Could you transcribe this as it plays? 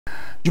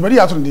Jumadi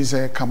ato ndi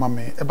se kama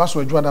me eba so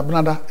adwada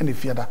benada ene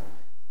fiada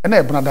ena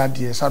e benada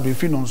de sa do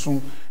efi no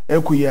nso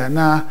ekuye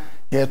na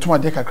ye to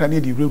ade kakra na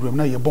di wurewuram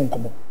na ye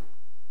bonkomo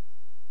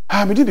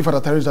ha me di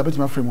Father Teresa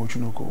betima frame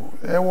Otwinoko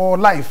wo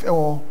live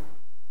wo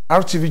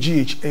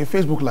RTVGH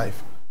Facebook live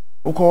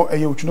uko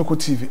Otwinoko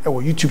TV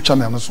wo YouTube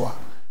channel no so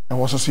a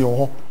wo so yo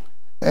ho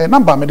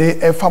number me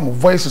de fa mo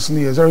voices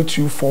ni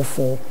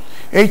 0244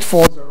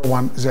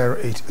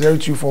 840108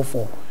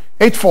 0244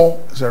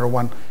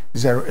 840108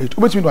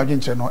 ubetimi do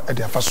agenche no e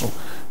de afa so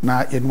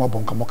na ye no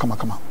bonkamo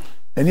kama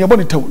eni ebo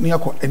ni taw ni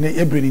akọ eni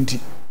ebre nti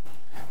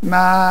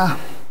na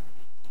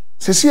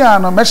sesia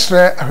no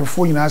mesre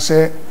ahwefo nyina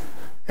se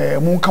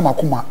mu kama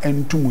koma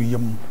entumu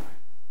yem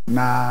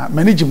na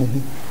manage mu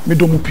me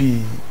do mu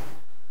pi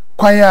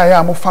kwan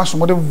ya mo fa so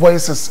mo de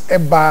voices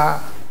eba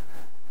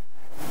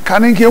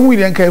kanen ke hu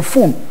ide nka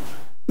phone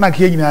na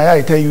ke nyina ya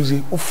ita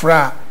use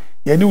ofra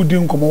ya ni udi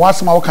nkomo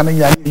wasema wo kanen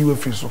ya yi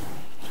afri so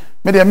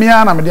me de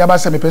mia na me de aba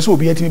se me pese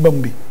obi atimi ba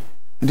mu bi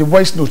the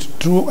voice note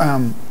through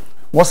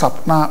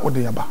WhatsApp na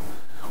ode yaba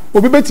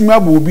obi betimi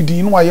aba obi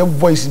di no aye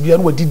voice bia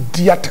no wadi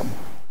diatem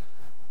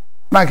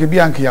na ke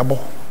bia nke yabo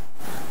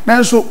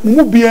nanso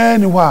mu bia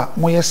ni ho a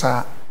moye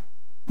sa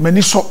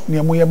mani so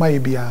ne moye maye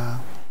bia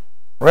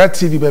Red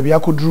TV baby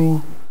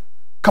akodru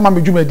kama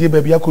medwuma die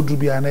baby akodru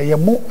bia na ye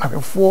mo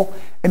ahwefo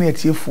ene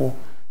atiefo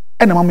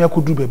ene mamu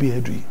akodru baby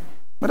adui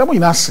medamo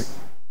nyina ase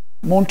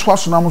mo nto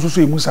aso na mo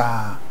so emu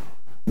sa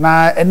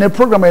na ene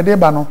program e de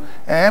ba no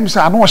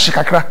msa ano hye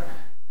kakra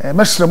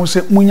mesre mo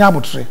se munya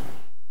abotre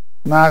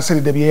na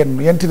se de bia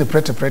no yente de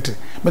prete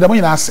medamo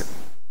nyina ase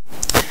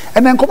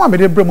ene nkoma me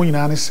de bre mo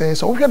nyina ne se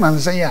so wo hwe na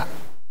nsen ya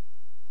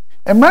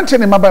emrante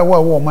ne maba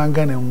wo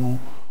manga ne no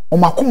o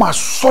makoma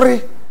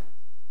sore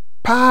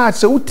pa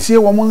se utie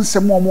wo mo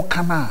nsem wo mo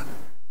kana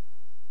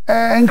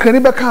nkani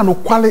beka no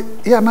kwale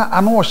ya na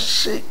ano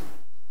hye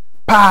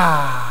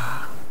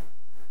pa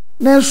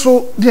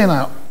nenso de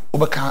na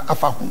obeka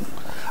afa ho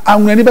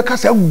anwani beka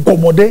se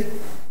gomode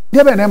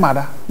de be na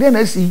mada de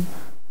na si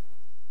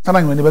sana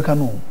anwani beka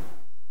no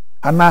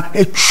ana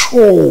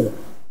echo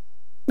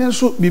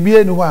nenso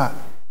bibie ni ho a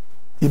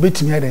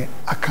yebetimi ade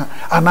aka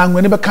ana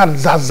anwani beka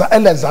zaza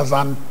ele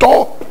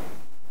zazanto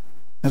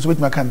nenso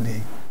betimi aka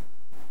ne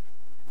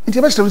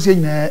nti be stem se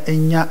nyina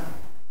enya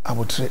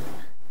abotre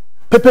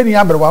pepe ni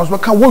abre wa so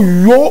ka wo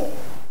yo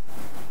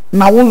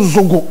na wo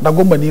zogo da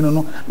gombani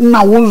no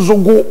na wo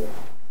zogo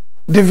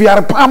de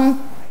viar pam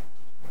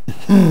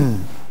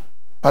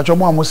pacho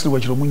mo amosiri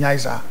wachiro munya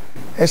isa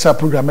esa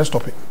program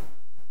stop it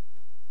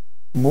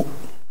mo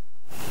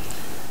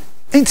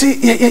nti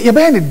ye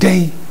be ne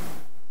den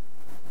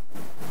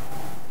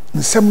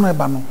nsem no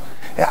eba no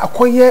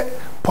akoye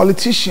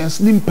politicians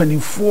ni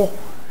mpanifo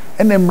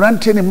ene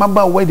mrante ne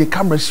maba we the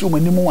camera si o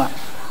manimu a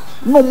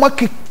no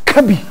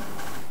makeka bi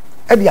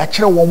e de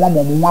akere wo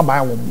mo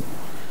aba wo mo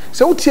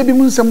se wotie bi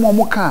mu nsem wo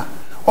mo ka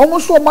o mo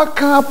so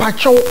maka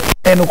pacho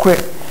enokre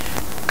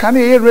kan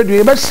ye radio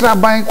ye be sra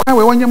ban kwan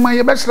we wonyema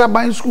ye be sra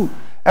ban school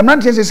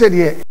mrante se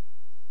de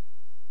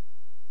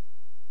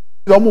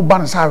o mo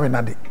ban sa we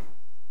na de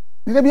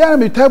ni de bia na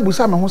me tabu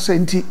sa me ho se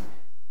nti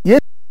ye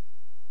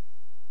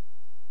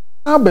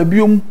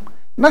ababiom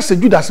na se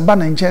Judas ba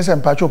na nchen se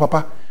mpacho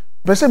papa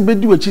pese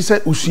bedi wachi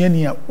se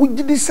osuani a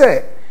ugidi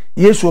se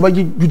Yesu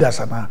obaji Judas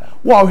na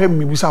wo ahwem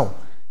mibusa wo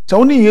se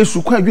woni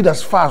Yesu kwa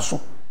Judas fa so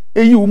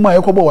eyi wo ma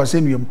yekobo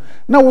wasenuam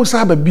na wo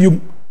sa ababiom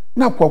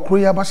na kwakro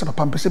ya ba se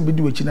papa pese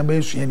bedi wachi na ba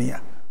osuani a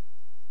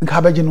nka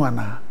abaji no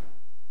ana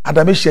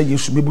adabe hia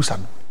Yesu mebusa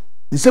no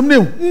nsem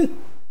na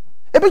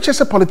ebe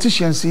chese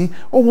politicians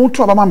o wo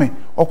to abama me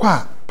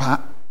okwa pa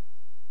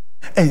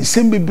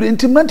ensem bebre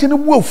ntimante no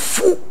bu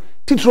afu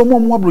titro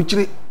mo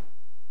abrochire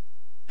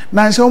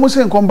na nse omo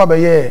se nkomba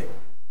be ye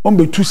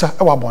ombetusa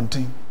e wa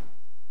bonten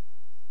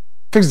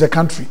fix the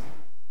country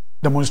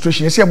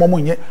demonstration ese mo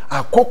nye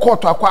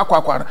akokoto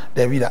akwa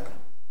David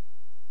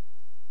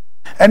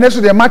and so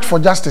the march for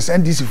justice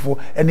NDC for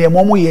and the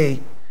mo ye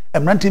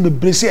emrante be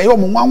brese e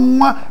omo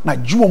nwanwa na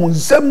juwo mo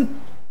nsem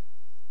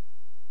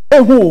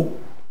ehu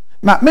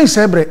na me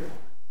sebre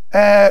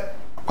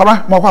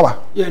kwaba mo kwaba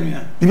ye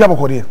nua bibia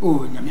bokode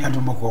nyame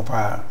adomoko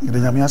pa de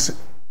nyame ase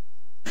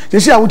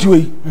sesi a wuti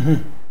we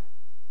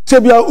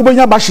sebia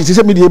ubenya bashi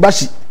se me die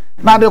bashi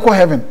na de ko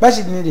heaven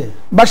bashi ni de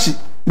bashi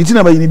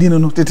bitina ba yini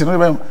no tete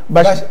no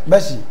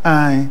bashi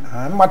ai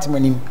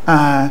matemanim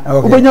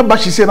ubenya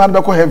bashi se na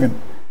de ko heaven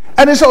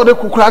ene se o de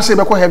kokura se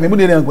be ko heaven mu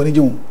de na kwani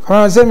jiwu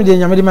se me de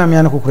nyame de ma me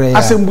an kokura ya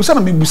asembusa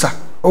na mebusa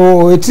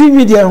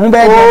TV de hu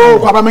ba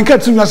kwaba menka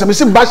tinwa se me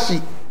se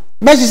bashi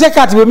se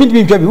kat be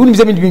midbi ntwa bi woni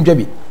se midbi ntwa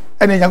bi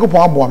ene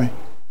yakopon abo me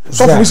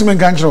so fu se me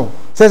nka nchiro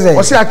se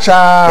o se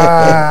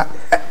acha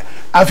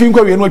afin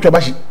kwa we no atwa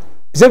bashi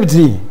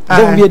Zebitri,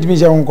 don't be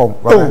me uncle.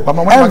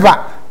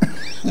 Eva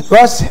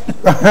Ross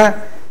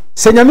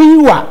Senyami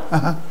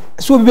Yua.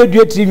 So be do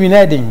it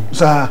in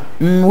sir.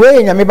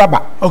 Way Yami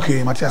Baba.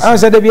 Okay, Matthias. I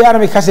said the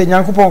Biara Casa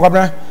Yankupon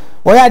Gabra.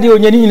 oya de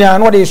onyani nyina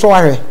na de so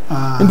ahwe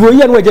ndu oyi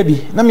na waja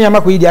bi na me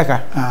amako yi di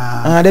aka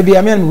da bi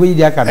ame na me yi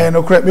di aka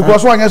no correct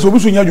because one yes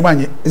obusu nya adwuma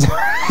nye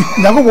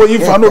nyako bo yi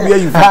fa no bi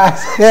yi fa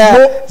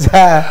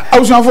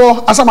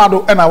awusanfo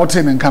asamado na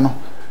wote ne nka no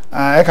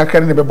e kakra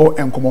ne bebo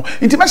enkomo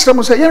nti ma kyerɛ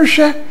mo sɛ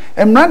yɛnhwɛ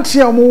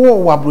emrantia omo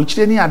wo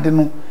abrochire ni ade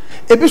no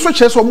ebi so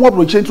kyerɛ sɛ omo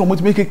abrochire nti omo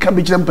timi keka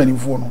bi kyerɛ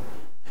mpanimfo no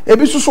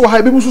ebi so ha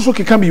ebi muso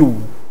keka bi wo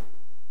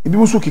ebi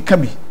muso keka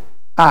bi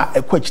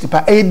ekwa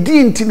chitipa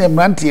edi nti na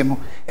emrantie no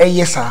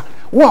eyesa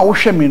wo a wo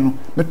hwɛ me no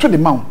me to de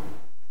ma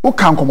wo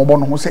kan komobɔ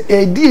no ho sɛ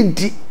edi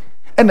nti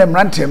na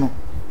emrantie no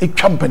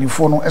etwa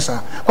mpanimfo no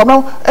esa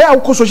kwamna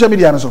wo social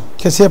media no so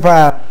kese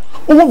pa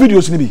wo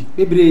videos ni bi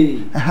bebre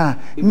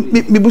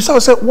me busa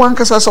sɛ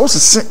wankasa sɛ wo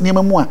sese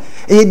niam mu a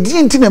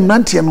edi nti na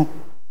emrantie no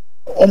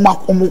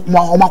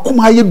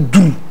omakoma ye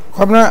duru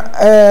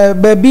kwamna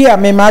baby a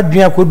me ma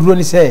adua koduro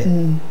ni sɛ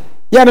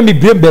ya na me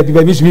brem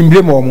baby so me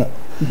brem omo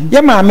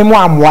ye ma me mo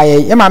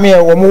amoaye ye ma me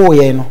omo wo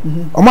ye no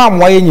omo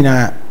amoaye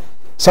nyina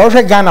sa wo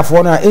hwe Ghana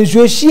fo no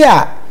ensuo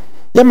hia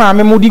ye ma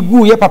me mo di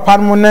gu ye papa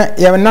no na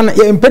ye na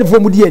ye mpedifo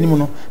mu di anim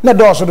no na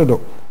do so dodo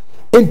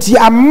enti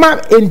ama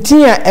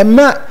enti a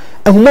ema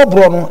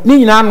ahumobro no ni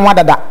nyina anu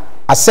adada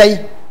asai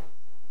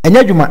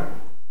enya dwuma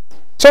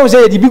so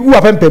say di bigu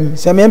apempem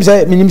se me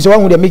say minim se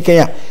wahu de meken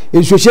a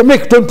ensuo hia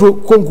make tonto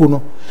konku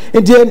no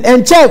enti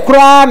enche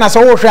kura na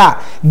so wo hwe a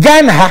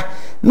Ghana ha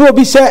no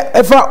obi se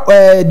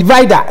efa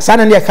divider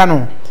sana ne ka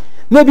no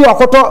no obi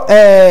wakoto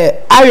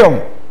iron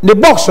the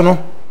box no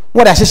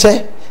what da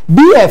hye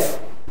BF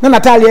na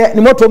Natalia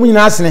ni moto mu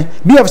nyina asene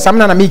BF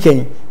samna na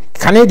meken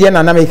Canadian na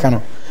America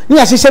no ni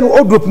ahye no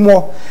odrop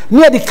mo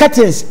ni the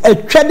curtains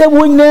atwade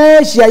mu nyina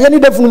hia ye ni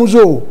dafunu mu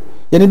zo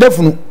ye ni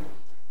dafunu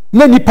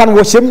na nipa no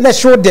wo hyem na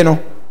show de no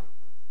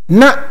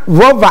na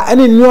rover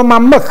ene nioma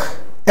mak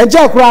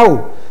eja kura o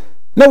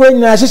na we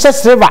nyina hye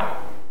silver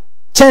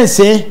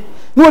chance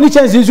no ni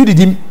chance nzu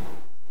didim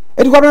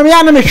edi kwa me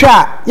ya na me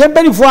hwa ye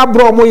benifo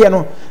abro mo ye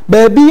no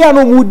ba bi ya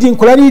no mu di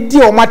nkola ni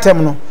di o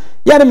matem no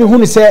ya na me hu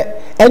ni se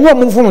enyo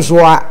mo mfom so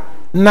a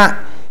na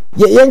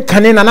ye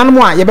nkane na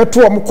nanom a ye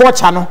beto o mo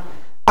kocha no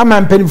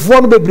ama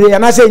mpanifo no bebre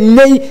na se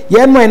nyei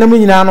ye no enam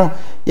nyina no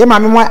ye ma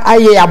me mo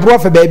aye abro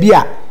fa ba bi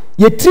a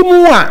ye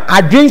trimu a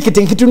adwen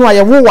kitenkite no a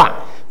ye wowa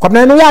kwa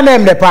no ya na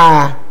emre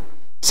pa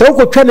se wo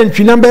kotwa na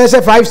ntwina mbe se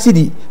 5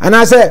 cd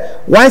ana se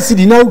 1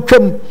 cd na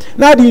utwam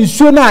na di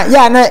nsuo na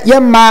ya na ye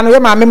ma no ye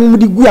ma memum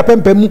di gu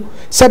apempam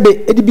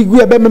sebe edi bi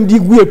gu abemam di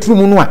gu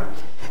atrum no a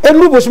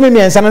enu bosome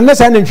miensa na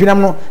sa na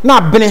ntwinam no na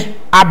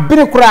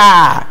abene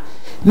kura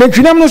na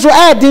ntwinam no so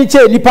din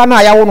che nipa no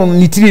ayawo no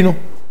nitiri no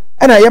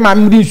na ye ma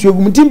memum di nsuo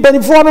gu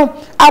mtimpanifo no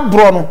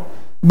abro no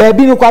ba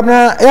bi no kwa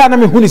na ya na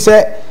me hu ni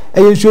se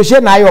nsuo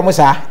hye na ayo mo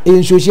sa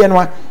nsuo hye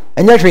no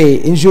enya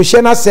hwe nsuo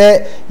hye na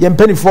se ye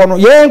mpanifo no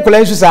ye nkola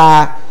nsu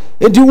sa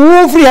enti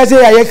wo free ha se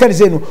ya ye kan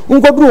se no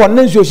nkoduru won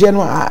na nsuo hye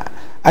no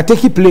a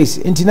take place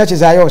enti na che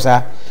sa ayo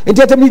sa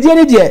enti atamidie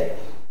ne de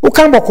wo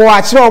kan boko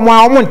a kire o mo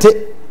a o monte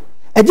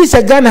eji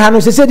se Ghana ha no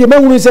se de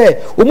mahunu se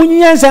o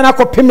munyansa na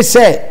kopem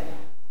se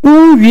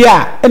uwi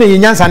a ena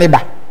yenyansa ne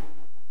ba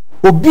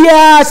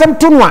obia sam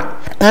tunu a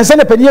ansa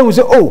na paniye hu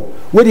se oh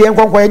we de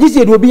enkonkon eji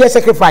se de obi ye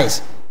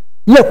sacrifice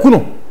ye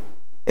kuno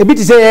ebi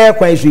ti se ye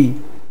kwa esu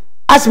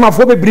asma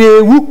fo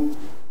bebrewu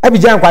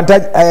abijan kwanta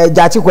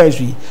jaachi kwa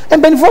esu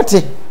embeni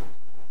 40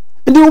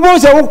 ndi ubo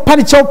se wo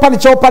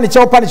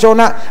panichew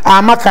na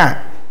amaka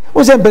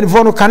wo se embeni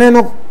fo no kane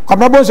no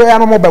kwabna bo so ya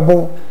no mo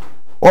bebo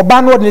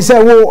oba no de se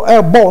wo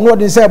ball no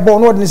de se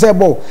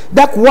ball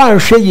dak wan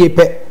hwe ye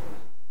pe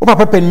o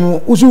papa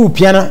penu usu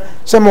piana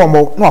se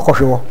mo no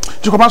akohwe wo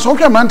jikoba so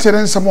hwe man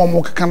tere nsem o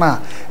mo keka na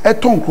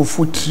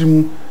etonkofo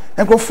trimu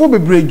enkofo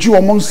bebreju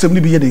o mo nsem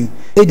ni bi yeden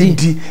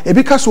edi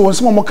ebi ka so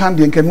nsem o mo kan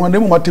de nkanu na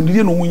mu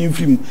matemdide no munyi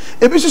mfim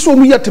ebi so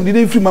mu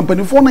yatemdide mfim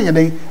ampanifo na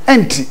yeden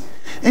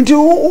enti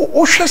o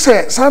hwe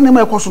se sa na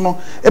ma ekoso no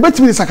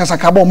ebetimi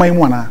sakasaka ba o man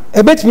mu ana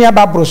ebetimi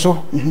ababro so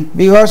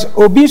because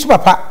obi so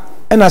papa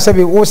na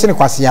sabe wo se ne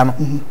kwasea no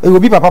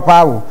obi papa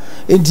pa wo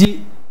enti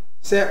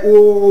se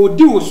o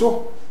di wo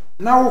so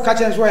na wo ka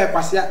chen so ya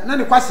kwasea na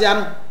ne kwasea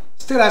no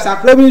still as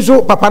akra bi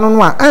so papa no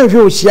no a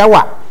anhwe o hia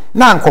wa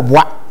na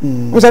ankoboa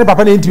wo se ne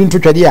papa na ntimi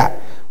ntotwede a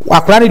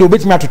akra ne de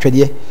obetimi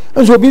atotwede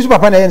nso obi so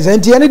papa na yen se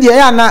enti ene de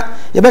ya na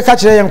ye be ka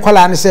kire yen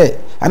kwala ne se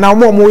ana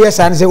mo ye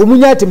sa ne se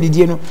omunya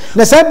atemdidie no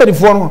na sa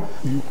benifo no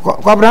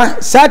kwabra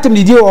sa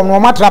atemdidie o no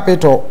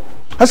matrapeto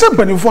asa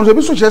benifo so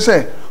bi so kire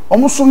se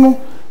omo so no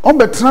on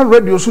betra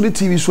radio so the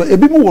TV so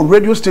ebi mu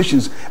radio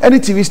stations any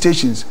TV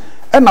stations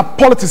and na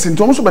politics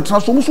into almost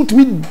betra so almost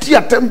timi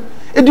diatem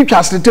edi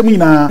twasletem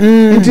nyina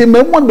nti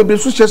memon bebe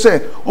so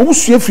chese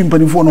almost sue free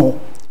mpanifo no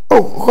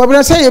oh ko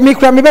bra say me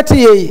kra me bete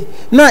ye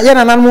na ye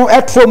na nan mo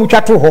etro mu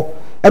twato ho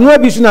eno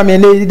abi su na me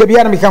ne de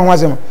bia na me ka ho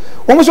asem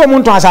almost o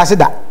monton asase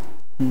da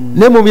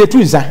na mo me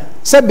tunza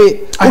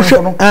sebe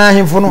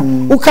ahemfo no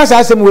wo kasa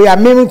asem we ya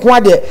me nko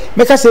ade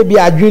me kasa bi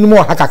adwin mu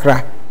ha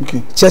kakra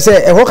okay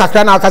chese e ho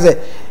kakra na kasa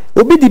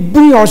obi di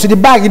bring on so the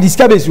bag in the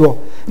scabbage wo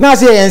na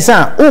say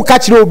yensa o ka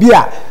kire obi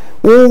a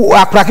o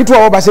akraketo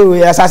o ba say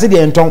asase de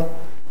enton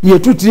ye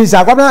tu tiri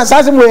sa kwa na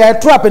sase mo ye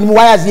trap ni mo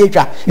wires ye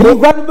twa e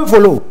gwa no be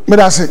follow me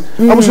da se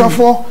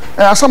abusuafo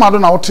asamado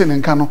na wote ne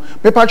nka no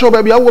me pa cho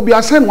ba bia wo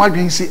bia se no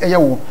adwen si eye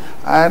wo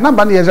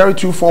number na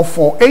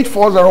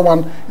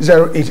 0244840108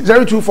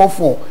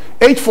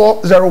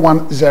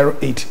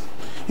 0244840108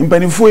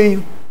 impanifo yi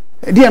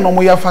die no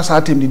mo ya fa sa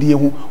atem didi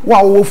hu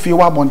wo fie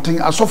wo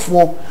abonten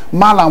asofo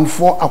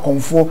malamfo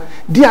akonfo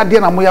die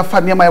na mo ya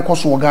fa ne ma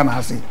yekoso wo Ghana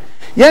ase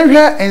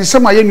yenhwe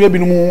ensema ye nua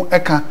binumu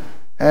eka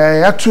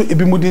yatu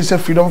ebimudin se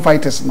freedom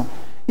fighters no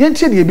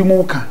yentie de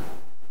ebimu ka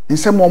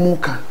ensema omu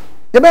ka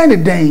ye be ne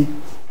den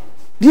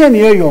die ne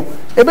yeyo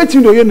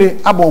ebetimi do ye ne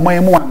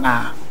aboman mu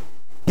ana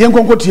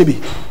yenkonkotie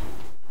bi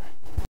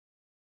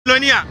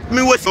Lonia,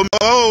 me was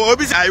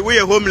I we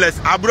homeless,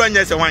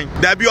 abronya se wan.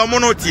 There be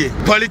omonotie.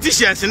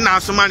 Politicians na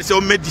so man say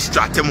o me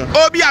distract mo.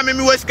 Obi a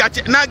me was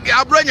catch na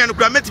abronya no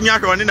kra metimi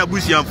ahwe ne na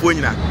busuanfo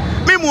nyina.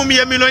 Me mu me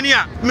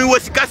milonia, me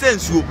was kase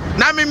nsuo.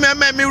 Na me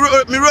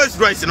Rolls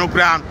Royce no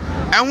kra.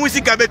 Enhu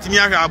sika betimi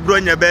ahwe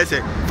abronya be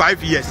say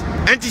 5 years.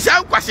 Enti say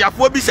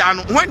kwasiafo bi say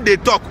no when they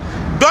talk,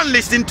 don't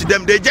listen to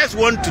them. They just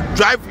want to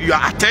drive your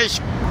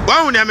attention.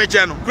 One hu na me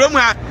che no. Krom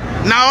ha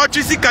na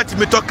ochi kat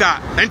me toka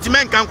enti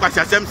men kan kwasi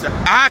asemsa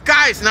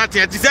aka is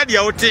nothing enti said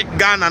ya oti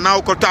Ghana na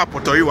okoto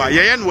apotoyiwa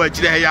ye no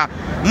akire ya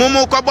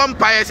mumu kobom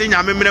paye se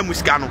nyame mra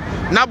musika no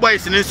na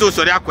boys ni so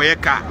sori akoye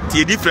ka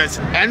tie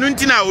difference enu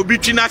nti na obi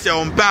twi na se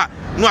ompa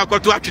no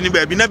akoto atwe ni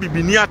ba bi na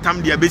bibini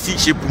atam de abesi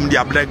shepum de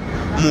ablag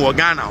mu wo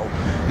Ghana ho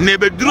na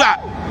ebeduru a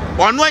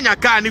ono anya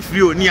ka ni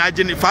free oni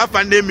age ni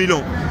 500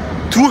 million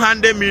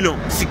 200 million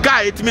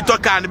sika etimi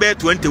toka ne be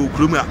 20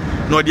 okrum a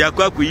no de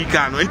akwa yi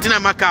ka no enti na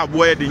maka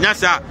aboye de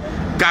nyasa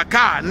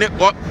kaka ne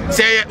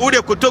say wo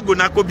de kotogo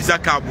na ko bisa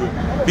kabo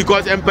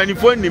because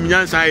empanifo nim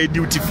nyansa e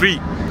duty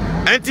free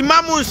enti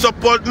mamun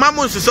support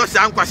mamun so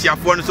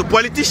ankwasiafo no so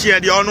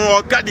politician de ono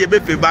o ka de be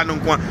feba no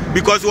nko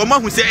because wo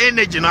mahu say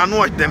energy na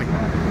no odene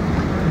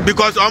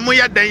because omo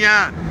ya dan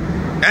ya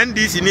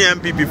NDC ni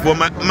MPP for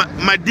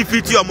my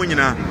defeat omo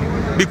nyina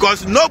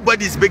because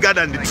nobody is bigger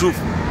than the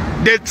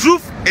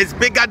truth is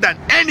bigger than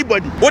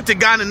anybody what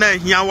Ghana na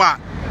hia wa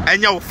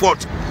enya wo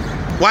fort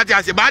what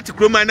I say about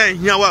Chroma na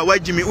here wa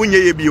Jimmy unye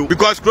ye bio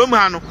because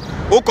Chroma no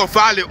o ko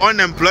file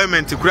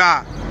unemployment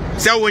kra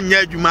say wonye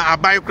adwuma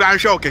aban kra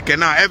hwe okeke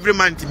na every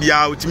month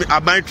bia utimi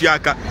aban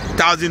tuaka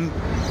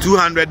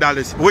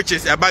 $1,200 which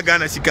is about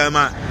Ghana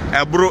sikama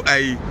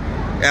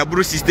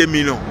ebro system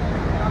million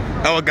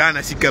our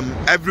Ghana sikam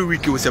every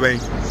week we say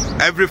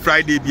every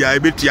Friday bia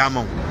ebetu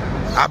amount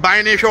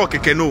aban ne hwe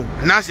okeke no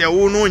na say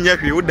wo no nya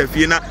hwe wo da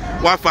fie na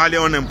wa file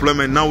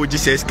unemployment na wo ji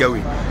say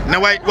skawe na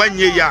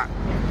wanye ya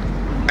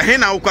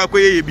ehina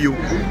ukwakoye yebio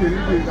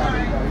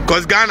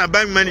cause Ghana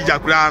bank manager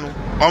kura no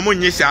omo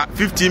nyesha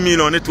 15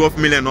 million 12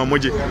 million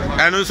omoje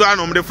eno so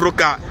anom de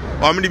froka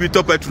omo de bi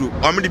top petro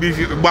omo de bi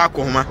gba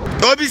akoma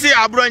obi say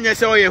abronya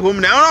say oye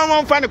home na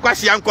omo mfa ne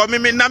kwase anko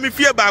me na me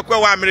fie ba akwa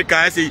wa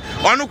America say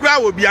onu kura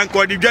wo bi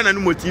anko de dwana no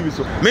motive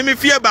so me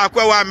fie ba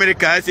akwa wa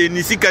America say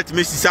ni sikat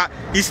me sisa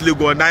is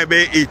lego 9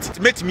 by 8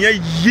 metimi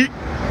yi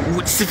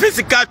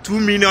physical $2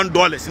 million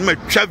in my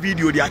twa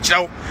video dia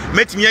chiraw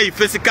metimi yi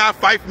physical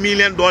 $5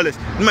 million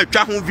in my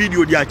twa home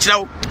video dia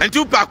chiraw and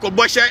you pack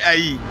obo share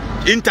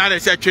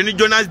internet say Trini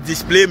Jonas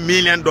display $1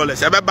 million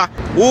ebeba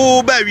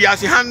wo ba wi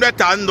ase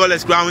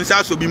 $100,000 ground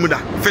sa so bi mu da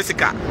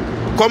physical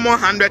common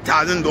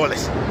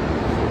 $100,000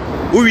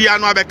 wo wi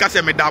anu abeka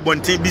se me da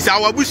bontin bisa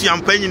wa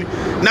busuan panyin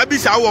na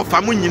bisa wo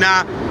famu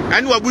nyina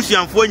and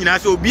wabusianfo nyina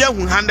say obi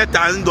ahu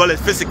 $100,000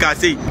 physical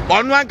say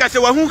onu anka say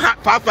wahu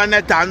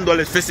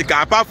 $500,000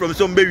 physical apart from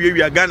some be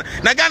wi Ghana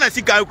na Ghana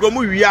sika kro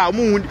mu wi a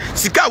mu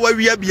sika wa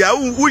wi bia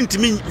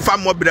wuntimi fa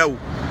mo bra wo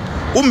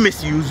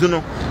misuse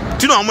no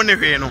ti no mo ne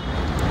hwe no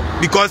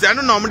because I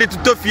don't know me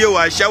to fie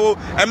wa shawo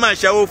e ma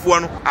shawo fo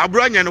no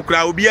abronya no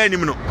kra obi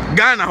anim no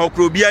Ghana ho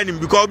kra obi anim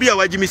because obi a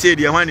wagimi say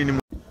de hwan anim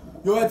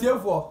yo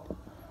atiefo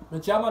me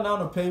chama na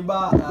no pay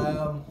ba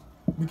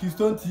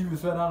Mikistone TV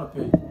so na no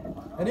pay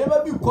and e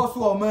ba bi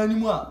koso o ma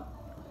anim a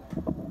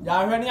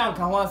ya hwe ne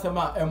anka ho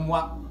asema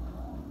emwa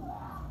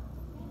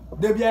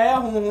de bia ya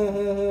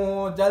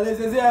ho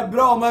jalezeze e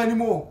bra o ma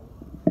anim o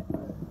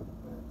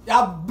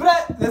ya bra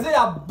zeze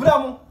ya bra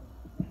mo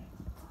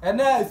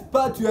and is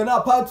party and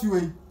a party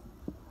way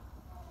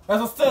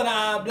as still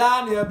na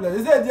bla na bla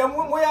zeze dia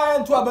mo ya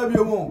nto aba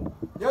bi mo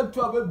ya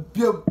nto aba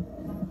bi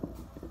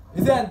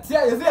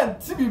zeze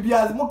nti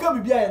bibia mo ka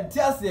bibia nti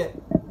ase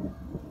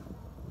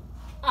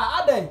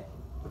adai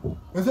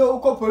ese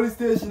uko police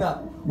station a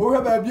wo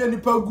hwe ba bia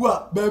nipa gu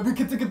a ba bi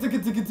kiti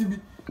bi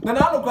na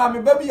na no kwa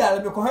me ba bi ya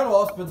me ko he no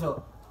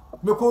hospital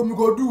me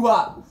ko do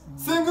ha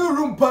single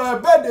room per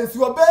bed is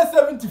your bed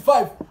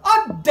 75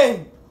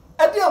 adai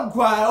ediam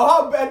kwa o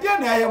ha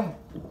ediam na ayem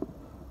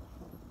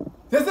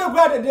se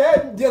kwa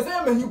de se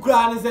me hi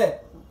kura ne se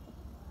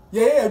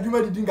ye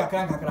adwuma didi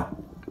nkakra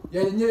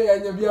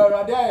ye bia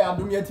orade ya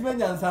adum ye time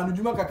nyansa no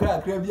dwuma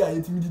kakra bi a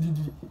ye time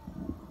didi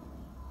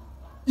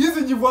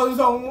Easy jivo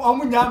so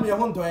omunya me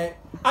ho ntoe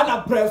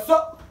ana presso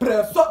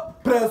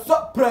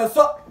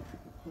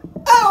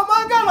o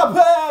manga na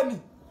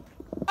pani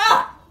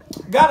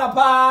Ghana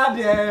pa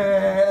de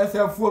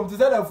esefuom ti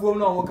say the fuom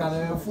na o kan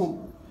efuom.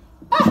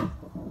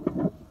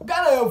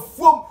 Ghana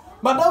efuom.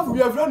 Madam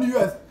we are from the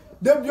US.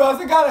 Dem bi o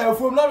se Ghana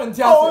efuom na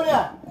ntia. Oh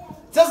yeah.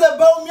 Just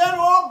about me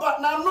no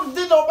but na no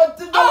di no but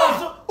di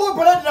no. O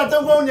bele na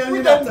tem go nya ni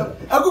na tem.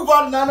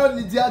 Agufa na no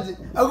ni diaje.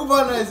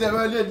 Agufa na ese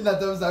we le di na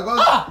tem sa.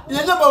 Ye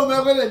je ba o me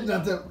go le di na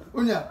tem.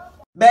 Unya.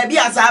 Baby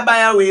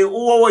asabaya we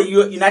wo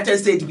United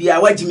States bia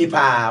wagimi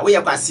pa we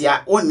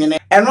yakwasia wonwene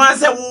eno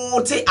ase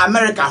wo te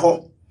America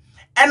ho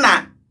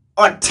ena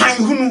otan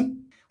hunu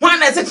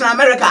wana se tena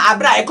America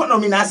abra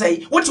economy na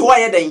sai wo te wo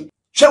ye den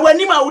hwe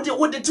wani ma wo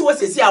de te wo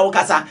sesi a wo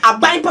kasa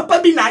aban papa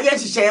bi na ye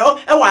hihye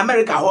e wo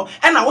America ho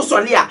ena wo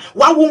sole a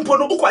wa wo mpo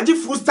no ukwaji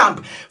food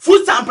stamp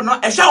no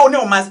ehwa wo ne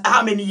o mas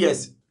how many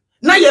years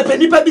na ye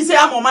penipa bi se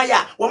amoma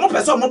ya wo mo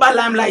pese mo ba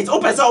limelight o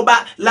pese o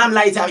ba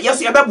limelight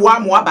yeso ye bebo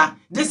amo aba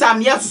this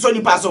am yeso so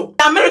nipa so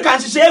American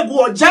hihye egu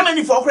o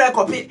Germany for kra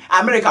copy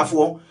America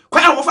for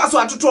kwa mo fa so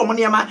atoto mo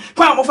niema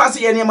kwa mo fa so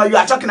ye niema you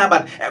are talking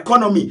about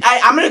economy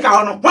America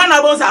hono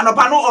wana bo sa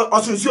anopa no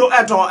osunsuo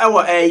eton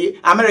ewo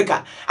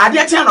America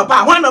ade tia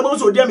anopa wana bo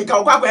so odi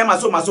amika kwa e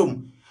maso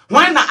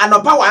wana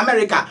anopa wa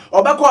America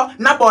obeko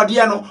na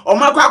bode no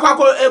omakwa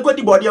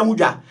ekodi bode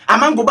hudwa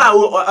amango ba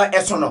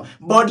esono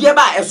bode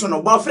ba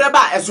esono bofre ba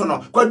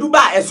esono kwadu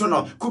ba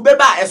esono kube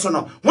ba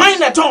esono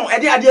wana ton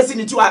ade si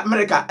ni ti wa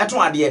America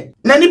eton ade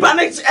na nipa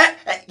na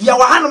ya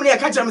wa hanom ne ya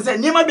ka kire se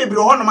niema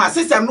bebiro honom a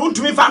system no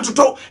ntumi fa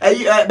ntoto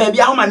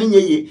baabi ahoma ne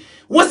nyeye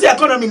what's the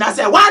economy na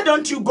say why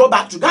don't you go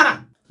back to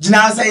Ghana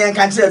jina say yen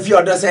kan kire fi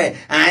odo say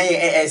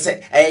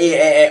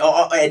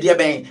de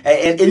ben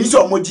eni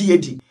so moji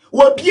yedi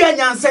wo bia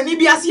nyansani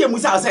bia se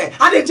emusa say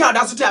ade ntia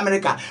oda so to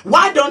America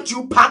why don't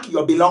you pack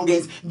your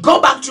belongings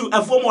go back to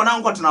a former na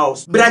nkotena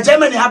house bra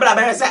Germany ha bra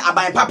be say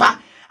aban papa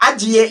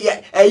agie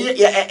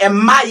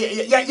emma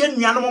ye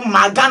nuanom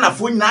magana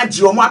fo nyina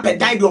agie omo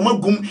apedan de omo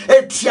gum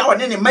etua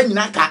one ne ma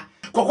nyina ka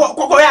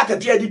kokko ya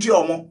akatua di tua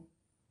omo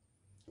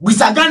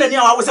busagana ni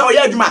awa se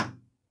oya adwuma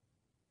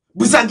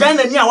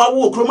busagana ni awa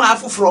wo kroma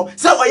afoforo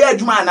se oya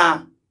adwuma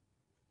na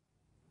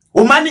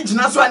o mani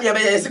gina so ane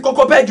be se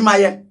kokko pa adwuma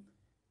ye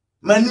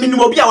man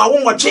minimo bia wa wo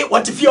nwoche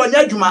wote onya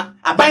adwuma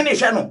aban ne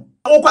hwe no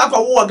wo kwa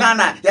wo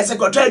Ghana ya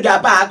sekretary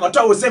gaba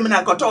akọtọ wo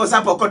seminar akọtọ wo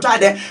sapo akọtọ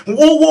ade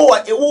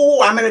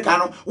wo America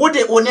no wo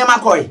de onema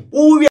koi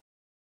wo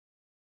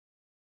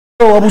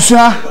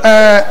obusia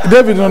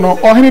David no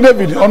ohini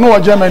David ono wa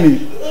Germany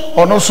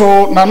ono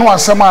so na no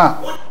asema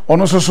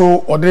ono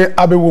so ode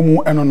abewo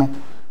mu eno no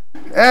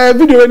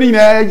video ni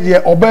nyina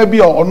ye oba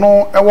bi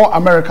ono ewo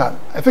America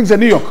I think the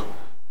New York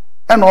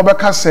eno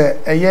obeka se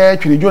eye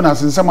twini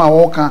Jonas nsema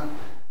wo ka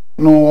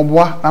no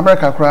oboa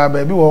America kra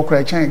ba bi wo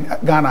kra chen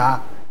Ghana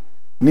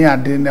ni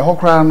ade ne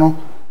hokra no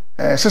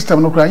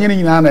system no kra nyine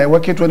nyina na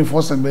work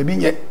 24/7 ba bi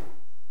nye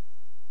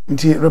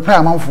nti repair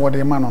amanfo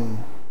de ma no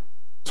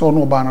so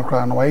no ba na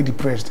kra no why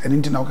depressed and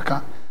nti na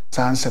okaka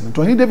san 7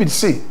 to David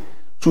say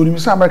so ni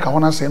misa America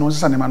hona say no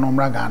sisa ne ma no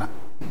mra Ghana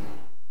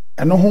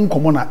eno ho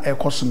nkomo na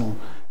ekoso no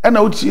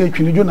ena oti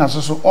atwini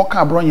Jonas so oka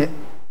abronye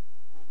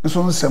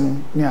nso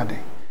nsem ni ade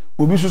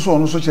obi so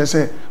no so kire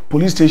say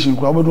police station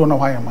kra obedo na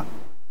hwayema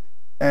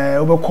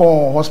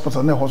obekọ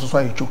hospital na hoso so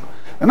ayecho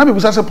na be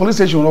busa say police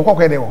station no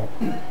kwakwa de wo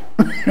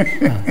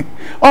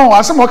oh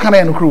asem o kana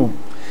en kro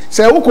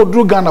say wo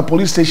kodru Ghana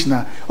police station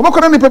na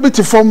obekọ na nipa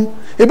beti form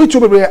ebi to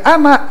bebe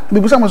ana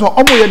be busa mo so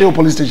omo ye de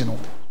police station no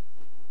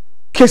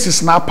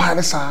cases na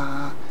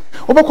parisa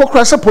obekọ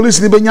kra say police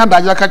ni benya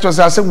daja ka cho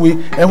say asem we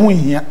ehun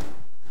hia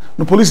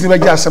no police ni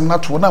beja asem na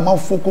to na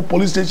manfo ko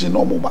police station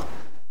no mo ba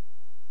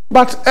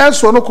but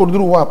eso no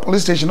kodru wa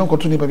police station no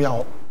kotu ni bebe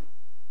aho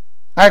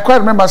I quite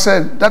remember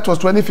said that was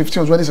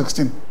 2015 or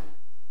 2016.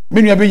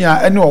 Many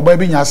binya any oba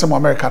binya some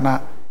America na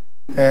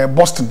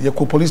Boston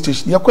yeko police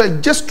station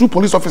yeko just 2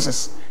 police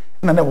officers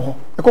na never ho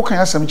yeko kan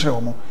asem kire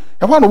omo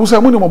e ho na obu say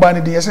mo ni mobile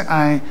ni din yesi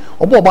an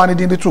oba ni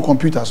din the 2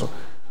 computers so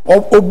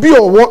obi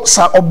owo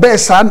sa obe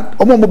sa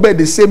omo mo be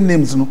the same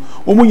names no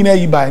omo nyina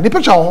yi bai the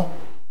picture ho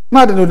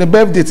na the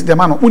birth date the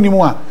man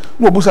unimu a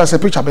no obu say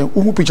picture be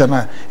uhu picture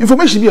na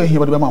information bi o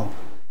here be ma ho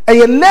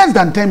e less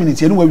than 10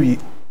 minutes enu wa wi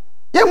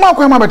ye ma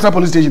kwa ma betra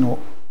police station ho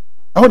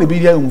aho ne bi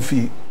dia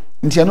mfie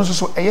ntia no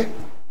so eye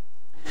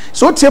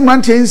so tie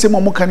mrantie nsem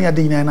mo kan ya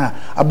de nyina na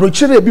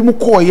abrochire bi mu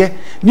koye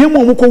ne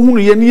mo ko hunu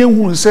ye ne ye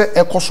hunu se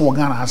ekoso wo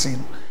Ghana ase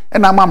no e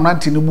na ma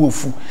mrantie ne bu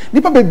ofu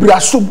nipa bebira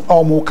som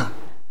omo ka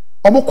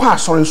omo kwa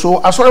asore so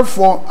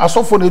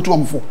asofo na etu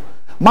omfo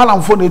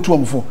malamfo na etu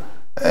omfo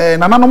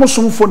nananom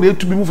somfo na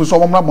etu bi mu fo so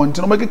omo mra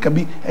bonte no makeka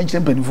bi enkyere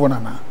mpanifo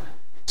nana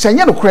se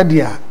nya no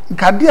credit a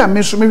nka de a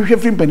me so mehwehwe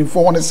firi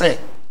mpanifo ho ne se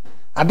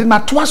ade na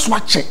to aso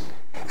ache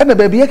e na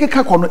baabi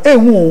yekeka kono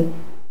ehu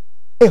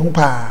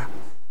pa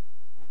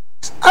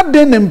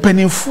ade ne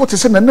mpanifo te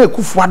se na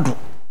akufu ado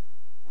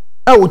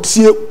a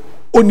otie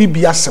oni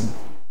bi asem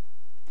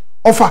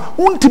ofa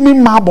untimi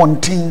ma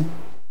bonten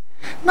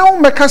na wo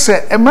meka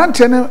se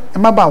emrante ne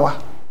mabawa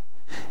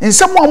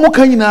nsem wo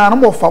amoka nyina na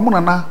mo fa mo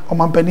na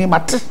omampani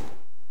mate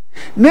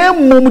na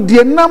mom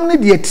de nam ne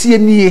de tie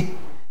nie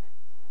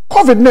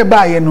covid na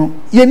ba ye no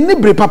ye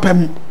nibre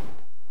papam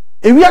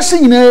ewiase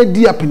nyina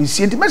di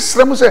apinisi enti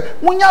mesrɛ mo sɛ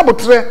munya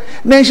abotre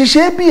na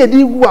nhyehyɛ bi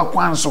edi gu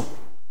akwan so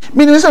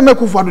mini sɛ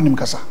mekufu ado nim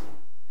kasa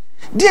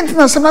di enti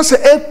na sɛ na sɛ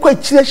ekwa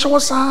kyire hye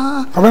wosa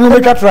abano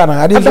be twatra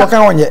na ade so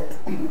kan wonye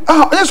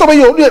enye so be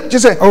yo de che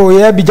sɛ oh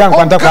ye bi jan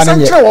kwanta kwa na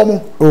nye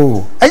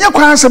oh enye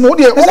kwan sɛ mo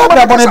de o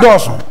ba bone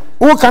doso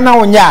o kana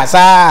wonya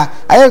sa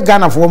aye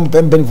Ghana fo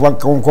mpempenfo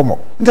konkomo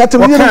ntate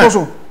mo ne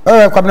so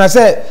kwabena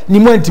sɛ ni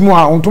mu antimu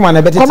a ontuma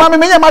na beti koma me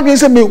menya madwen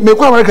sɛ me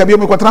kwa America bi o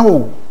me kwatena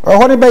ho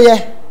ho ne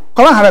beye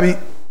koma harabi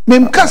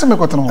me kase me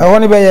kwatena ho ho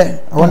ne beye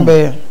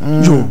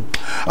jo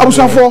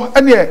abusafo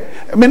ene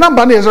me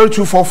number na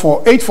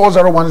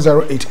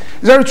 0244840108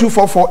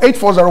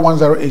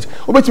 0244840108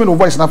 obetimi no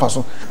voice na fa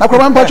so na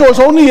kwaba mpacho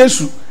so onu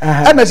Yesu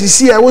na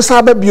sisi e wo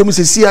sa ba biom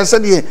sisi a sɛ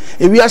de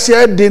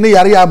ewiase de ne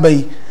yare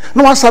abai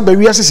na wasa ba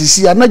wiase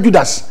sisi a na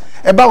Judas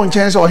eba won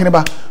chen se ohene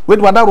ba we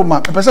do da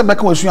Roma pese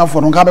beka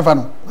wasuafo no nka befa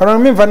no kono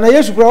me mfa na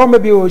Yesu kura o ma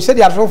bi o se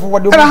de asofo wo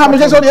de na ha me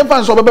se o de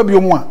mfa nso beba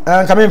biom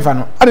a nka me mfa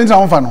no ade nta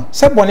mfa no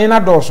se bone na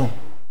doso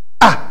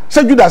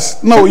se Judas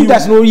na o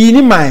Judas no yi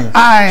ni man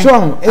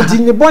so enti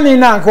ni bone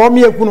na nka o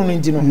me ekunu no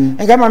enti no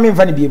nka ma me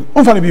mfa ne biem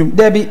mfa ne biem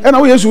da bi na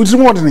o Yesu utiri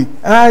mo de ni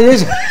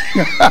Yesu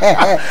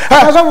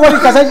so wo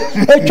kasa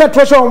etwa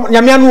to so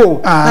nyame anu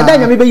o na da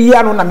nyame be yi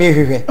anu na me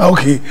hwehwe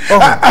okay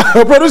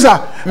producer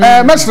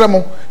mesre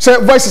mo se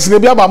voices ne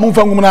bia ba mo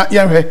mfa ngum na ye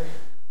hwɛ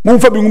mo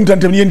mfa bi ngum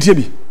tantem ne yentie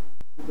bi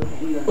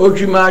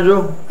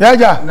Otwinoko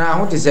ja na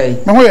ho te sei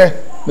me ho ye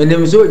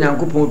menim so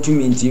Nyankopɔn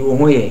tumi nti wo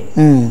ho ye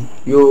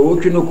yo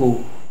Otwinoko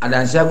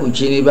adansia ko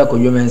chini ba ko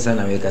yomensa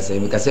na me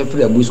kasa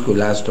free abusko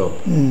last stop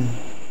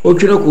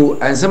Otwinoko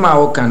ansema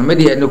wo kan me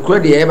de no kro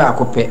de ye ba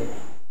akopɛ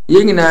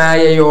ye nyina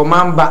ye yo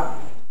mamba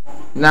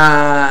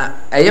na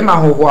eye ma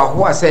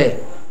hoho sɛ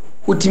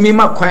utimi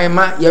ma kwan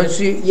ma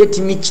yensu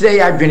yetimi kyerɛ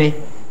ya adwene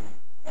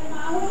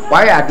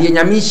wa ya de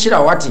nyame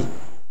hyira wate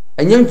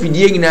enye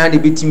mfidie nyina de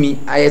betimi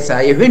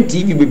ayesa ye hwen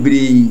TV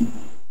bebre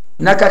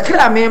na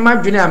kakra me ma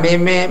dwene a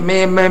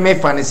me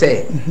fa ne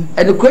sɛ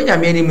ene ko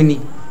nyame ni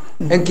mini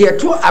enke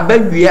to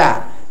abawie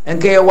a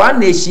enke one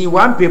nation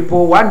one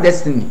people one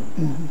destiny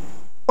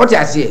ote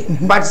ase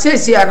but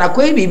say ana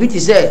ko bi ti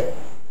sɛ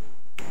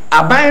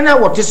aban na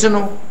wote so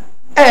no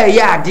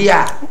ya ade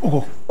a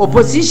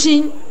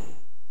opposition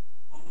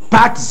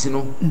parties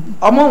no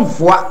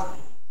omomfoa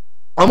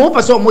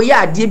omopaso omo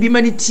ya ade bi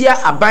mani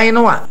tia aban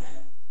no a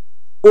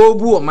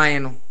obu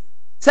oman no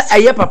sɛ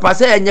ɛyɛ papa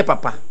sɛ ɛnyɛ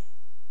papa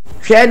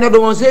hwɛ no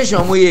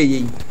demonstration mo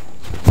ye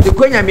de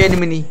konya me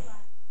anim ni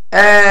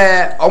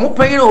omo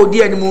panyin na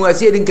odi anim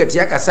ase di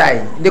nkatia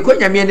kasae de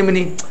konya me anim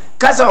ni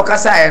kasa o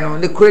kasae no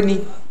de kroni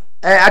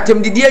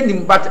atemdidi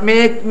anim but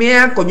me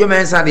akodwo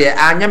mensa de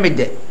anya me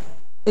de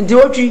nti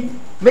otwi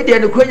me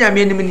de konya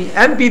me anim ni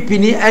MPP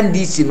ni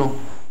NDC no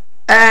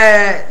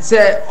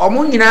sɛ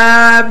omo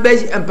nyina be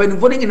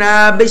empanifo ni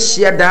nyina be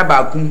hia da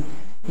baakum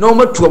na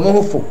omo tu omo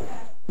hofo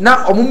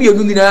na omo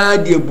mienu nyina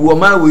de ebu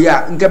oma we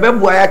a nka be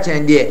bua ya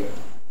chen de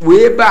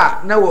we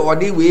ba na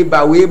odi we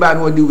ba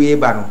na odi we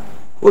ba no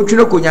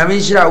Otwinoko nyame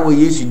nhira wo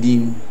Yesu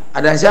din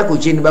adansi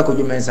akochi ni ba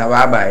kodwo mensa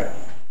wa bai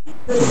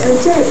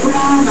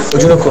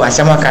Otwinoko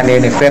asama kan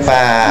de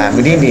prepa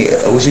bidindi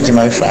osuti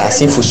ma fra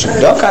asinfo su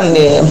do kan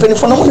de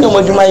mpenifo no mo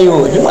modwuma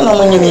yo dwuma no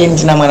mo nyini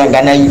ntina mana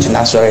Ghana youth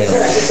na sorry no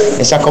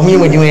esa komi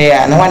modwuma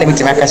ya na wana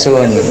bitima kase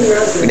woni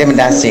dem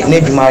dance na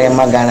dwuma ya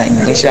ma Ghana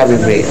nhira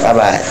bebre bye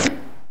bye.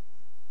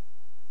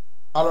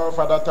 Hello,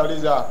 Father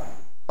Taliza.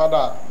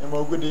 Father,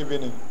 good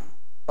evening.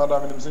 Father,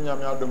 I'm saying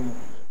I'm Adam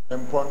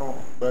Empono,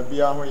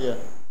 baby, I'm here.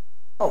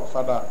 Oh,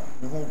 Father,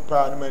 you who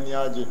pan many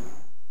aji.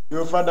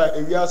 Your father,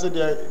 if you are said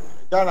there,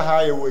 Ghana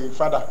highway,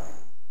 Father.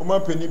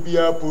 Uma penny be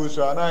a post,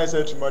 and I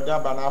said to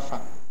Madame Banafa.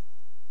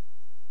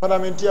 Father,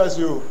 I'm in tears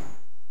you.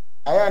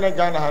 I am a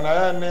Ghana,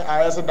 and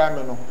I as a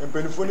damino, and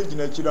penifonic in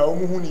a chida,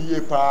 Umuhuni ye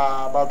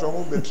pa, but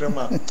Omu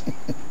Betrema,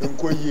 and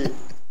Koye,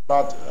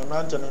 but a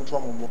mountain and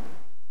trouble.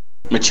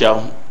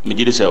 Michel,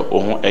 Megiddo said,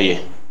 oh, eh,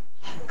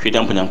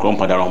 Freedom Punam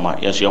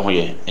Padaroma, yes, your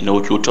way, and no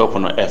two top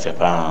on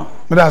FFA.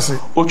 Madasi,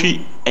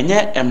 Ochi, and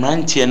yet a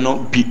man no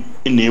be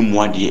in name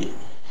 1 year.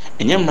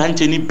 And young man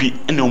any be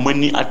and no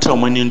money at all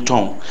money in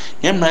tongue.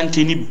 Young man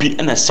any be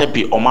and a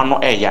sebi or mano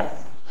aya.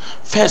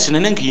 First, in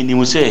an enky, you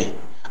will say,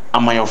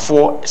 am I your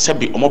 4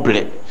 sebi or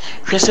mobile?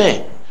 She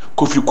say,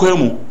 Kofi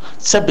Kwemu,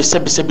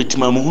 sebi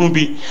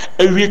Timamubi,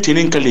 a real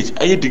in college,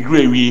 a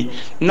degree,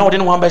 no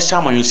then one by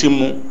Sama you see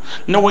more,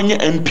 no one your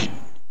MP.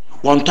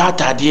 One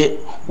tata dear,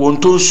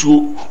 one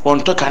tosu, one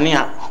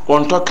tokania,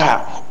 one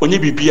toka, onye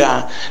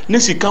bibia,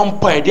 Nisi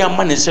campa, dear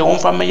money say on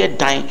for me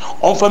dine,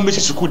 on for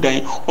Mrs.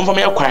 Kudine, on for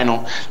me a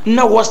quino.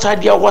 No what's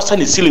idea was on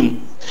the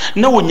ceiling.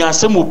 No one ya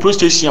some more pro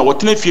station,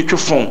 what in future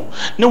phone.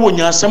 No one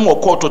ya some more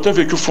court or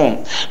future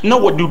phone. No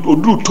what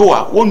do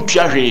toa, one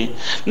tiare.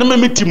 No me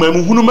meet him,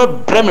 who no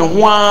bremen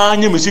one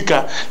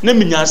musica. No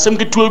me ya some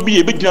get to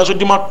be a bit naso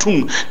de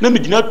matum. No me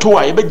dinner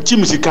toa, a bit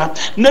jimsica.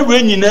 No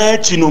rain in a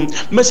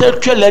chinum.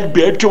 Message let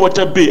be a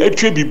water be a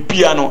tribute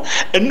piano.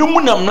 And no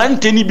one am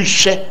lanteni be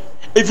she.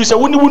 if you say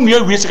when you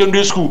are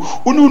secondary school,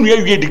 when you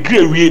are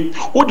degree,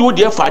 what do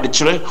you for the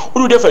children?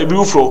 What do you for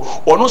be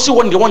for? Or no see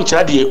when they want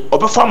child or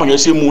be farmer your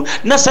same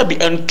Nasa be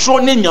and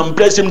troning young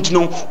blessing to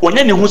know when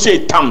any who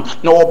say tam,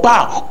 no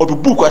bar or the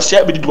book or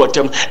share with the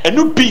them, and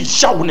no big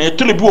shout when I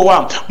tell you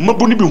one,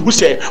 Mabuni who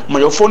say,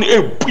 my phone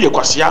a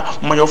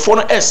puyaquasia, my phone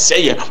a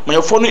say,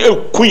 my phone a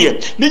queer,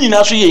 then you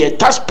now say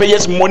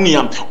taxpayers' money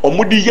or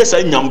moody yes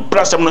and young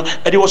brassam,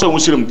 and it was a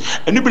Muslim,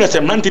 and you be as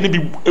a man to be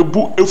a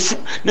book if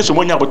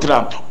Nessomonia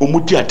Botra or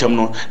Mutia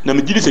Temno,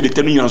 Namidi said the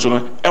 10 years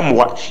on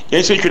M1,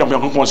 yes, you could have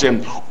been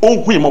concerned.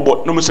 Oh, we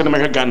about no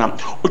Mr. Ghana.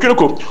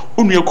 Okiroko,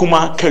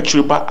 Unyakuma,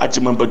 Ketchuba,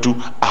 Atimambadu,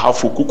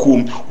 Ahafu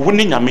Kukum,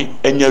 winning Yami,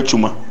 and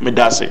Yachuma,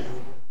 Medase.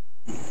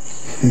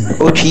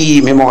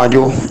 Ochi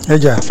Memoajo,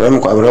 from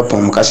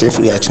Quabrapom,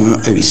 Cassifri Atum,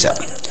 Evisa.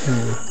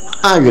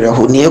 I will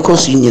hold near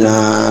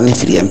Cosina,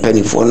 Nifri and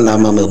Penny for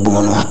Namama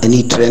Bono,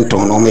 any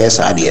Trenton or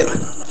Messadia.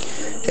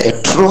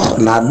 A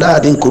true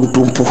Nada in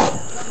Kuntumpu.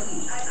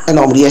 And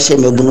Obriasha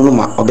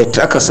Mebunuma, or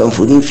Betraka some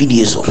food in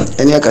Fidiso,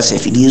 and Yakasa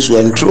Fidiso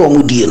and True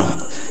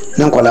Mudino.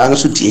 Nankwala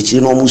so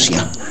tie no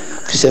musia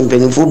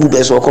fisempeni bu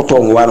beso okoto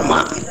nwa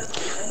ma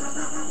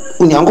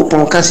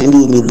unyankopon kase ndi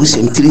o mebusa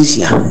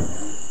mtirisia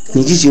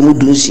ni jiji mu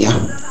dunsia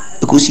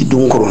ekosi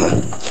dunkoro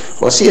no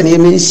o se ne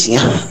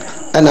mensia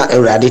ana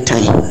awrade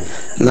tan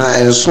na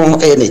enso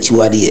na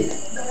chiwade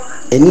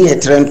eni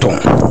etrenton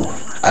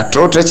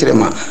atrotre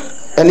kirema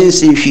eni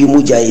se hwi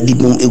mu ja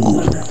edibum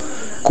egu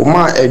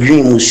kuma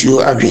adwen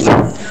musuo adwen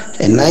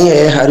enan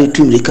ye hari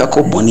tumrika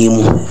ko boni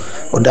mu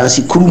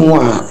odansi kurumu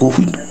a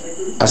ohu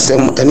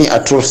asem any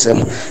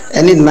atrosem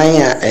any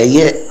nine a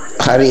ye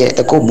harry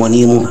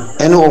ekobonimu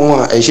any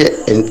one a she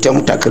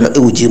entem takra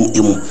ewujim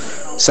emu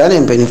sane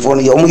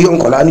mpenifon yo mu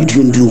yonkola ni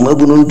tundu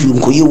mabunu dum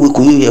ko yewe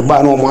ko ye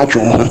ba no mo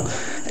atwom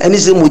any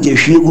se mo je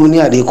hwiegu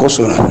ni ade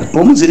koso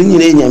no mo ziri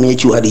nyine nyame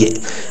achi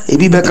ade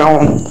ebi beka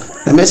ho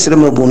na mesere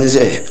mabunu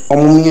ze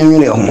omo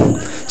nyanwere ho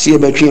si e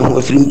betwe ho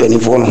afiri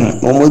mpenifon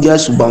ho mo ja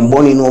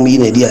subamboni no mo yi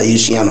na di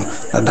ayesua no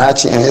na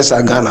daachi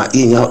esa Ghana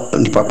enya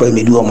ni papa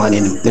emedi o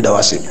mane ni da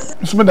wase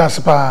Nsome da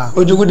sepa.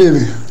 Ojugu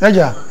David.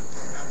 Eja.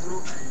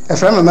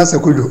 Efra mama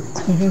sakudo.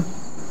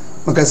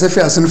 Makase fi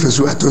asenu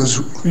fesu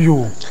atonsu.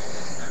 Yo.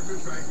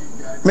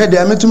 Me de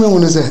ametumi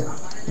hunu se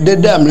de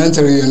da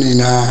mlantere yo ni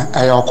na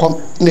ayokom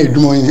na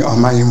edumo yin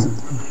oman mu.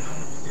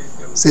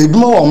 Se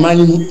edumo wo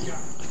oman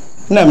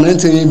na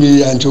mlantere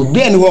bi ya nto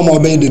bi ani wo ma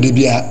oben de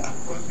bia.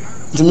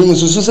 Ntimi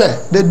mususu se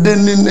de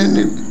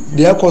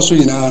de akoso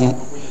yina no.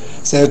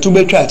 Se tu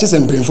betwa che se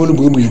mpremfo no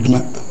bubu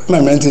eduma.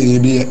 Ma mlantere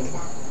bi ya.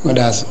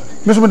 Modas.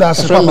 Mesmo da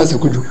sepa. Efra mama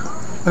sakudo.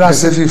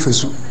 Makase fi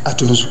fesu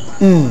atonsu.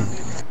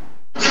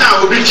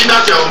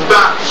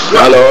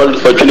 Hello,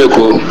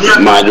 Otwinoko,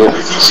 Majo.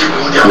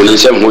 We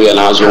some who are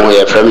now so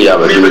here from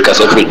Yaba, because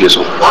of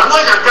Frigiso.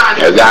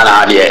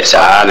 Ghana, yes,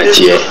 I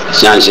hear.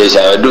 Sanchez,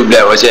 I do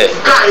bear was a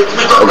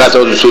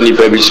Ogato Suni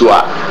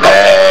Pebisua,